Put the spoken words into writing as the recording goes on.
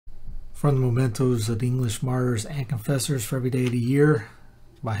From the Mementos of the English Martyrs and Confessors for Every Day of the Year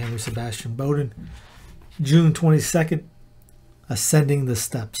by Henry Sebastian Bowden. June 22nd, Ascending the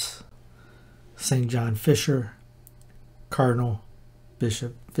Steps. St. John Fisher, Cardinal,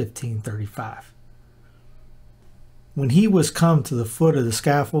 Bishop, 1535. When he was come to the foot of the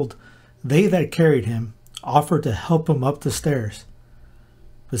scaffold, they that carried him offered to help him up the stairs.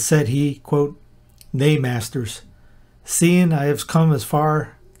 But said he, quote, "Nay, masters, seeing I have come as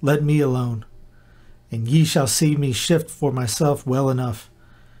far, let me alone, and ye shall see me shift for myself well enough."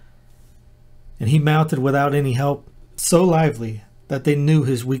 And he mounted without any help, so lively that they knew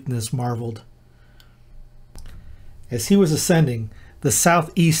his weakness marveled. As he was ascending, the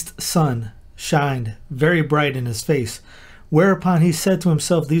southeast sun shined very bright in his face, whereupon he said to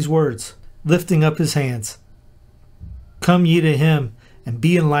himself these words, lifting up his hands, "Come ye to him, and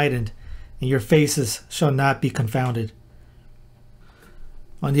be enlightened, and your faces shall not be confounded."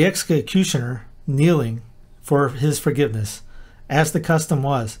 On the executioner kneeling for his forgiveness, as the custom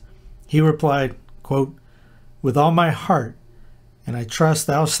was, he replied, quote, "With all my heart, and I trust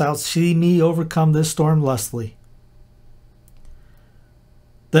thou shalt see me overcome this storm lustily."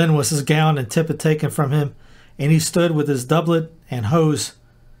 Then was his gown and tippet taken from him, and he stood with his doublet and hose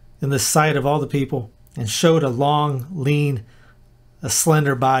in the sight of all the people, and showed a long, lean, a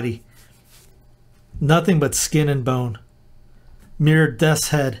slender body, nothing but skin and bone, mere death's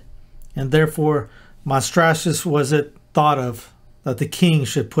head, and therefore monstrous was it thought of that the king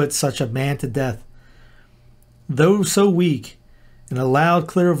should put such a man to death. Though so weak, in a loud,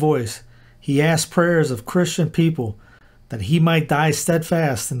 clear voice, he asked prayers of Christian people that he might die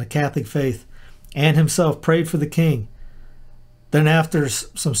steadfast in the Catholic faith, and himself prayed for the king. Then after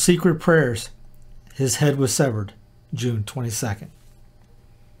some secret prayers, his head was severed, June 22nd.